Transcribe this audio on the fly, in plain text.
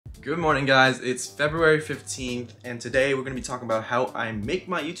Good morning guys, it's February 15th and today we're going to be talking about how I make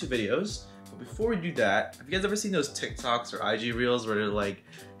my YouTube videos. But before we do that, have you guys ever seen those TikToks or IG Reels where they're like,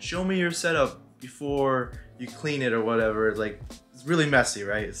 show me your setup before you clean it or whatever? It's really messy,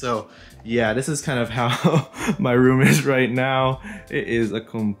 right? So yeah, this is kind of how my room is right now. It is a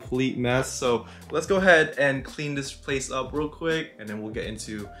complete mess. So let's go ahead and clean this place up real quick and then we'll get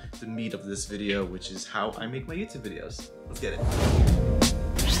into the meat of this video, which is how I make my YouTube videos. Let's get it.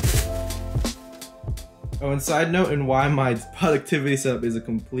 Oh, and side note and why my productivity setup is a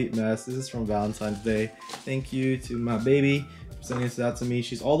complete mess. This is from Valentine's Day. Thank you to my baby for sending this out to me.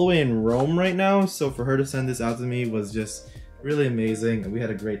 She's all the way in Rome right now, so for her to send this out to me was just really amazing. And we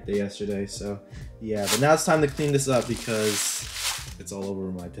had a great day yesterday, so yeah. But now it's time to clean this up because it's all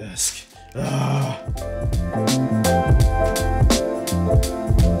over my desk.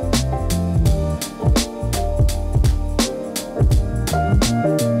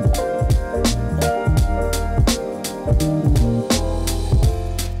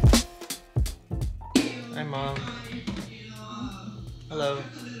 Hi Mom. Hello.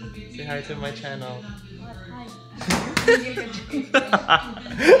 Say hi to my channel. Hi.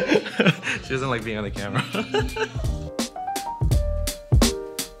 She doesn't like being on the camera.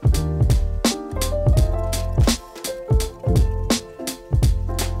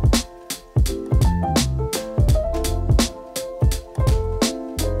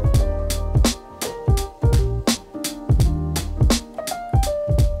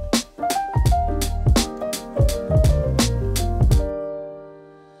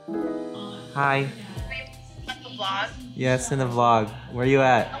 Hi. The vlog. Yes, in the vlog. Where are you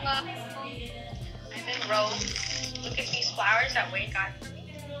at? Hello. I'm in Rome. Look at these flowers that Wade got for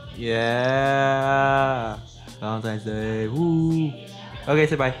me. Yeah. Valentine's Day. Woo. Okay,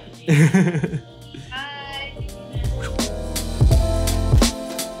 say bye. Bye.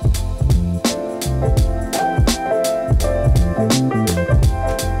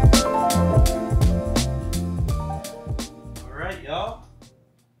 Alright, y'all.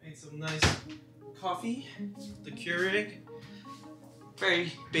 Made some nice coffee. The Keurig.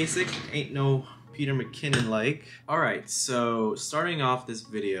 Very basic. Ain't no Peter McKinnon like. Alright, so starting off this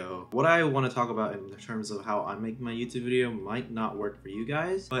video, what I want to talk about in terms of how I make my YouTube video might not work for you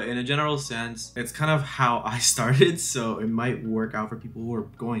guys, but in a general sense, it's kind of how I started, so it might work out for people who are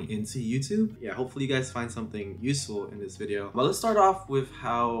going into YouTube. Yeah, hopefully you guys find something useful in this video. But let's start off with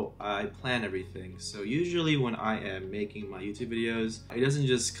how I plan everything. So usually when I am making my YouTube videos, it doesn't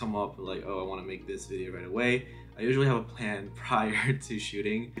just come up like, oh, I want to make this video right away. I usually have a plan prior to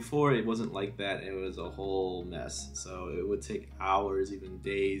shooting. Before, it wasn't like that. It was a whole mess. So it would take hours, even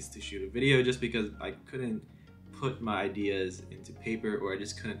days to shoot a video just because I couldn't put my ideas into paper or I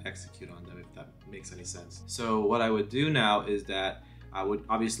just couldn't execute on them, if that makes any sense. So what I would do now is that I would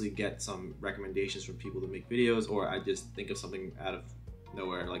obviously get some recommendations from people to make videos, or I just think of something out of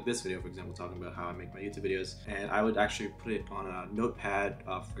nowhere, like this video for example, talking about how I make my YouTube videos, and I would actually put it on a notepad.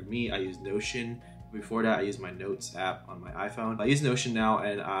 For me, I use Notion. Before that, I use my Notes app on my iPhone. I use Notion now,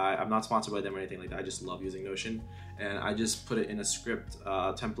 and I'm not sponsored by them or anything like that. I just love using Notion, and I just put it in a script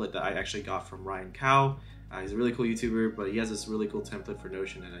template that I actually got from Ryan Cow. He's a really cool YouTuber, but he has this really cool template for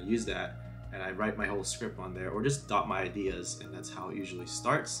Notion, and I use that, and I write my whole script on there, or just dot my ideas, and that's how it usually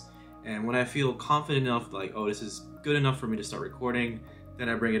starts. And when I feel confident enough, like, oh, this is good enough for me to start recording, then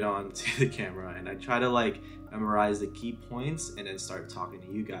I bring it on to the camera and I try to memorize the key points and then start talking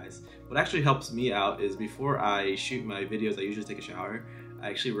to you guys. What actually helps me out is before I shoot my videos, I usually take a shower. I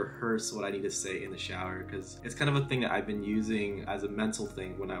actually rehearse what I need to say in the shower because it's kind of a thing that I've been using as a mental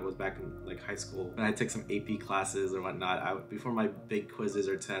thing when I was back in high school. When I took some AP classes or whatnot, before my big quizzes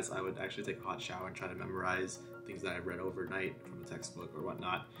or tests, I would actually take a hot shower and try to memorize things that I read overnight from a textbook or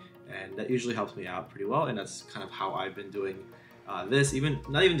whatnot. And that usually helps me out pretty well, and that's kind of how I've been doing this,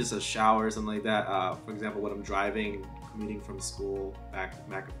 not even just a shower or something like that. For example, when I'm driving, commuting from school back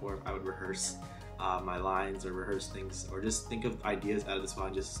and forth, I would rehearse my lines or rehearse things, or just think of ideas out of this while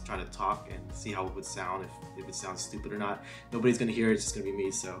I'm just trying to talk and see how it would sound, if it sounds stupid or not. Nobody's gonna hear it, it's just gonna be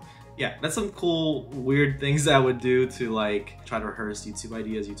me. So yeah, that's some cool, weird things that I would do to try to rehearse YouTube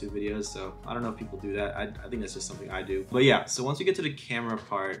ideas, YouTube videos. So I don't know if people do that. I think that's just something I do. But yeah, so once you get to the camera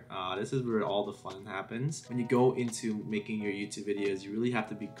part, this is where all the fun happens. When you go into making your YouTube videos, you really have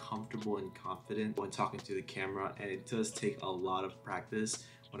to be comfortable and confident when talking to the camera, and it does take a lot of practice.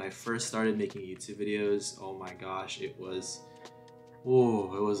 When I first started making YouTube videos, oh my gosh, it was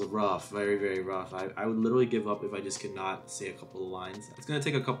Oh, it was rough, very, very rough. I would literally give up if I just could not say a couple of lines. It's gonna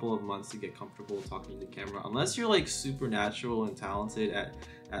take a couple of months to get comfortable talking to the camera, unless you're like super natural and talented at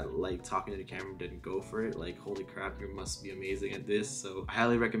like talking to the camera, then go for it. Like, holy crap, you must be amazing at this. So I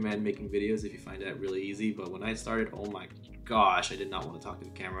highly recommend making videos if you find that really easy. But when I started, oh my gosh, I did not want to talk to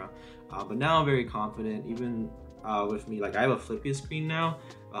the camera. But now I'm very confident, even with me, like I have a flippy screen now.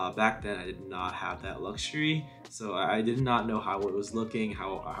 Back then I did not have that luxury, so I did not know how it was looking,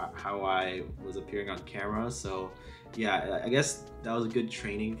 how I was appearing on camera. So yeah, I guess that was a good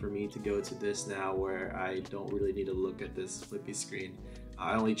training for me to go to this now, where I don't really need to look at this flippy screen.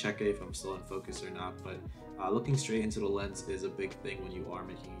 I only check it if I'm still in focus or not, but looking straight into the lens is a big thing when you are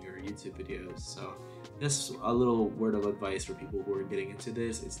making your YouTube videos. So just a little word of advice for people who are getting into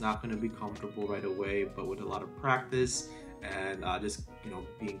this. It's not going to be comfortable right away, but with a lot of practice and just, you know,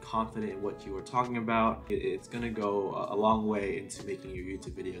 being confident in what you are talking about, it's going to go a long way into making your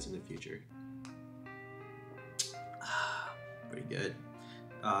YouTube videos in the future. Pretty good.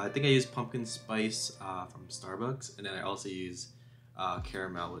 I think I use pumpkin spice from Starbucks, and then I also use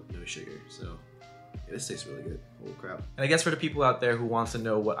caramel with no sugar. So yeah, this tastes really good. Holy crap. And I guess for the people out there who wants to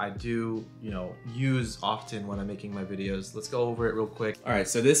know what I do, you know, use often when I'm making my videos, let's go over it real quick. All right,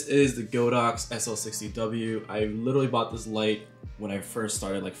 so this is the Godox SL60W. I literally bought this light when I first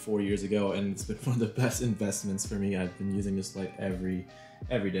started like 4 years ago, and it's been one of the best investments for me. I've been using this light every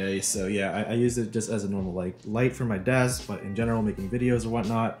day. So yeah, I use it just as a normal like light for my desk, but in general, making videos or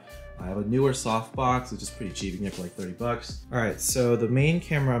whatnot. I have a newer softbox, which is pretty cheap. You can get it for like 30 bucks. All right, so the main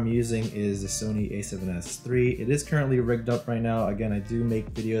camera I'm using is the Sony a7S III. It is currently rigged up right now. Again, I do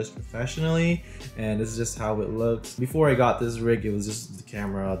make videos professionally, and this is just how it looks. Before I got this rig, it was just the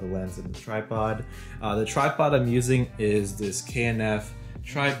camera, the lens, and the tripod. The tripod I'm using is this K&F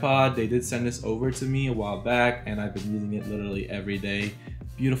tripod. They did send this over to me a while back, and I've been using it literally every day.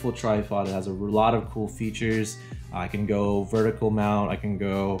 Beautiful tripod. It has a lot of cool features. I can go vertical mount, I can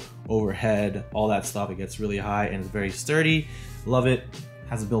go overhead, all that stuff. It gets really high and it's very sturdy. Love it.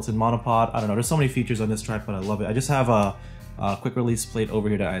 Has a built-in monopod. I don't know, there's so many features on this tripod. I love it. I just have a quick release plate over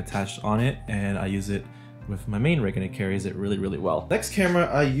here that I attached on it, and I use it with my main rig, and it carries it really, really well. Next camera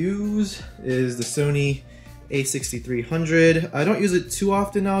I use is the Sony a6300. I don't use it too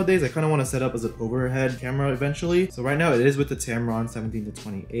often nowadays. I kind of want to set up as an overhead camera eventually. So right now it is with the Tamron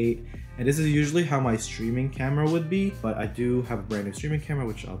 17-28, and this is usually how my streaming camera would be, but I do have a brand new streaming camera,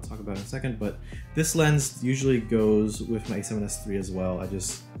 which I'll talk about in a second. But this lens usually goes with my a7S III as well. I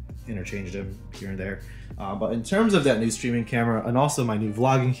just interchanged them here and there. But in terms of that new streaming camera and also my new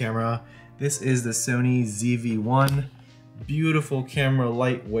vlogging camera, this is the Sony ZV-1. Beautiful camera,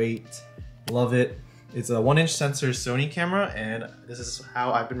 lightweight, love it. It's a 1-inch sensor Sony camera, and this is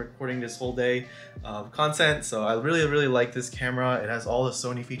how I've been recording this whole day of content. So I really, really like this camera. It has all the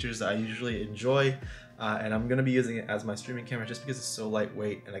Sony features that I usually enjoy, and I'm gonna be using it as my streaming camera just because it's so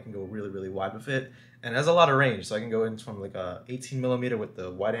lightweight and I can go really, really wide with it. And it has a lot of range, so I can go in from like a 18mm with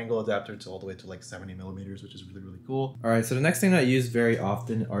the wide angle adapter to all the way to like 70mm, which is really, really cool. All right, so the next thing that I use very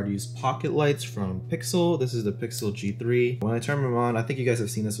often are these pocket lights from Pixel. This is the Pixel G3. When I turn them on, I think you guys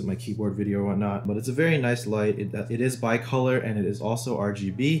have seen this with my keyboard video or whatnot, but it's a very nice light. It is bicolor and it is also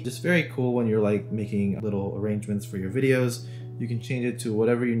RGB. Just very cool when you're like making little arrangements for your videos. You can change it to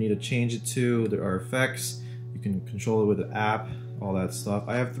whatever you need to change it to. There are effects. You can control it with an app, all that stuff.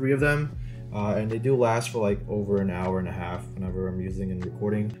 I have 3 of them. And they do last for like over an hour and a half whenever I'm using and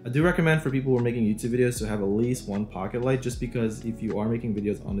recording. I do recommend for people who are making YouTube videos to have at least one pocket light, just because if you are making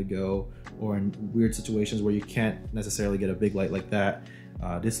videos on the go or in weird situations where you can't necessarily get a big light like that,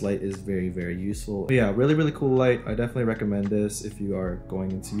 this light is very, very useful. But yeah, really, really cool light. I definitely recommend this if you are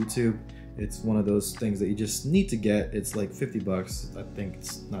going into YouTube. It's one of those things that you just need to get. It's like 50 bucks. I think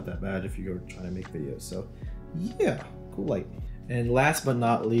it's not that bad if you're trying to make videos. So yeah, cool light. And last but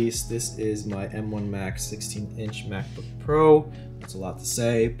not least, this is my M1 Max 16-inch MacBook Pro. That's a lot to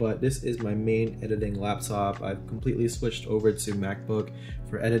say, but this is my main editing laptop. I've completely switched over to MacBook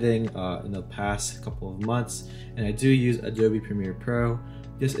for editing in the past couple of months, and I do use Adobe Premiere Pro.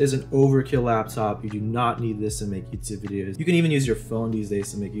 This is an overkill laptop. You do not need this to make YouTube videos. You can even use your phone these days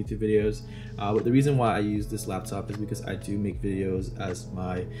to make YouTube videos. But the reason why I use this laptop is because I do make videos as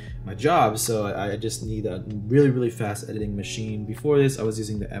my job. So I just need a really, really fast editing machine. Before this, I was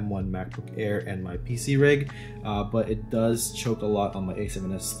using the M1 MacBook Air and my PC rig, but it does choke a lot on my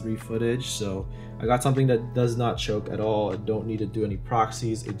a7S III footage. So I got something that does not choke at all. I don't need to do any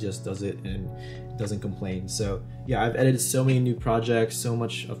proxies. It just does it and doesn't complain. So yeah, I've edited so many new projects so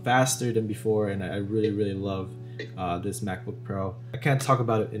much faster than before, and I really, really love this MacBook Pro. I can't talk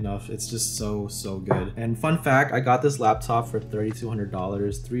about it enough. It's just so good. And fun fact, I got this laptop for $3,200,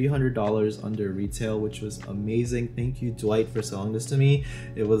 $300 under retail, which was amazing. Thank you, Dwight, for selling this to me.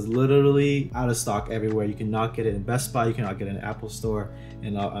 It was literally out of stock everywhere. You cannot get it in Best Buy, you cannot get it in Apple Store,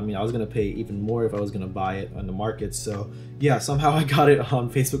 and I mean, I was gonna pay even more if I was gonna buy it on the market. So yeah, somehow I got it on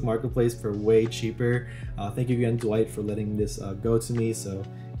Facebook Marketplace for way cheaper. Thank you again, Dwight, for letting this go to me. So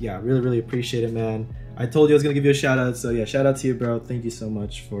yeah, really appreciate it, man. I told you I was gonna give you a shout out, so yeah, shout out to you, bro. Thank you so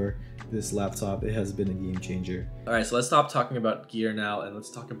much for this laptop. It has been a game changer. All right, so let's stop talking about gear now and let's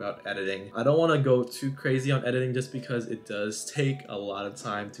talk about editing. I don't want to go too crazy on editing just because it does take a lot of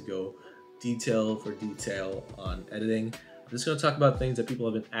time to go detail for detail on editing. I'm just going to talk about things that people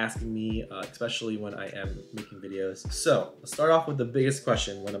have been asking me, especially when I am making videos. So let's start off with the biggest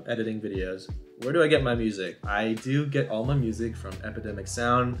question when I'm editing videos. Where do I get my music? I do get all my music from Epidemic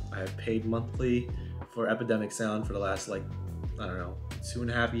Sound. I have paid monthly for Epidemic Sound for the last, like, I don't know,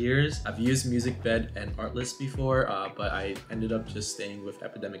 2.5 years. I've used MusicBed and Artlist before, but I ended up just staying with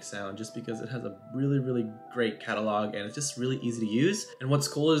Epidemic Sound just because it has a really great catalog and it's just really easy to use. And what's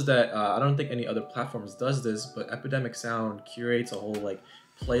cool is that I don't think any other platforms does this, but Epidemic Sound curates a whole like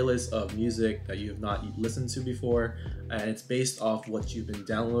playlist of music that you have not listened to before, and it's based off what you've been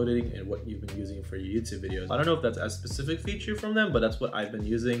downloading and what you've been using for your YouTube videos. I don't know if that's a specific feature from them, but that's what I've been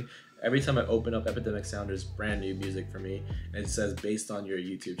using. Every time I open up Epidemic Sound, there's brand new music for me, and it says based on your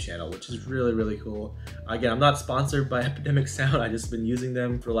YouTube channel, which is really cool. Again, I'm not sponsored by Epidemic Sound. I've just been using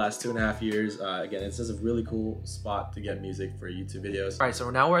them for the last 2.5 years. Again, it's just a really cool spot to get music for YouTube videos. All right,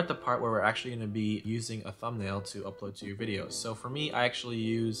 so now we're at the part where we're actually going to be using a thumbnail to upload to your videos. So for me, I actually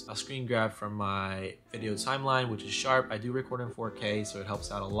use a screen grab from my video timeline, which is sharp. I do record in 4K, so it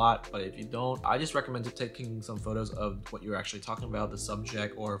helps out a lot. But if you don't, I just recommend taking some photos of what you're actually talking about, the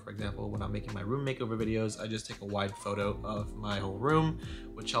subject, or for example, when I'm making my room makeover videos, I just take a wide photo of my whole room,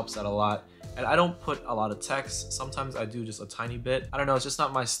 which helps out a lot. And I don't put a lot of text. Sometimes I do just a tiny bit. I don't know, it's just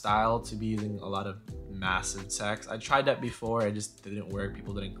not my style to be using a lot of massive text. I tried that before, it just didn't work.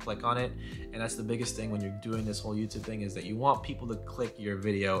 People didn't click on it. And that's the biggest thing when you're doing this whole YouTube thing, is that you want people to click your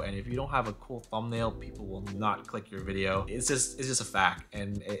video. And if you don't have a cool thumbnail, people will not click your video. It's just a fact.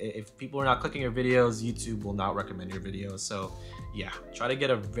 And if people are not clicking your videos, YouTube will not recommend your videos. So yeah, try to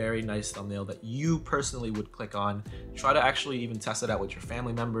get a very nice thumbnail that you personally would click on. Try to actually even test it out with your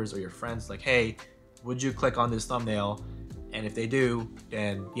family members or your friends. Like, hey, would you click on this thumbnail? And if they do,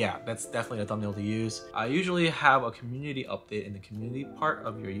 then yeah, that's definitely a thumbnail to use. I usually have a community update in the community part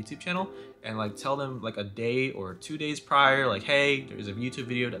of your YouTube channel, and like tell them like a day or 2 days prior, like, hey, there's a YouTube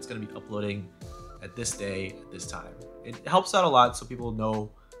video that's gonna be uploading at this day, at this time. It helps out a lot so people know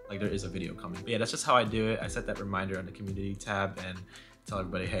like there is a video coming. But yeah, that's just how I do it. I set that reminder on the community tab and tell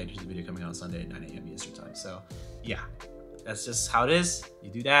everybody, hey, there's a video coming out on Sunday at 9 a.m. Eastern time. So yeah, that's just how it is. You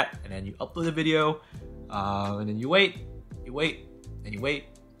do that, and then you upload the video, and then you wait, and you wait,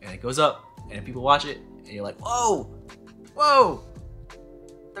 and it goes up, and then people watch it, and you're like, whoa,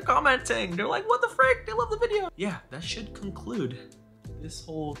 they're commenting. They're like, what the frick? They love the video. Yeah, that should conclude this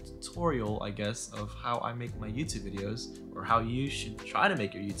whole tutorial, I guess, of how I make my YouTube videos, or how you should try to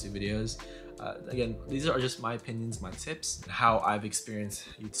make your YouTube videos. Again, these are just my opinions, my tips, how I've experienced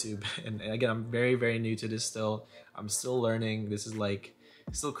YouTube. And again, I'm very new to this still. I'm still learning. This is like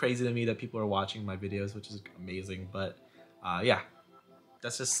still crazy to me that people are watching my videos, which is amazing. But yeah,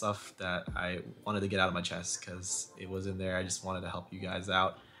 that's just stuff that I wanted to get out of my chest because it was in there. I just wanted to help you guys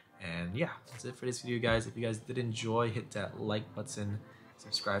out. And yeah, that's it for this video, guys. If you guys did enjoy, hit that like button,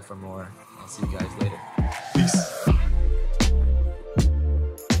 subscribe for more. I'll see you guys later. Peace.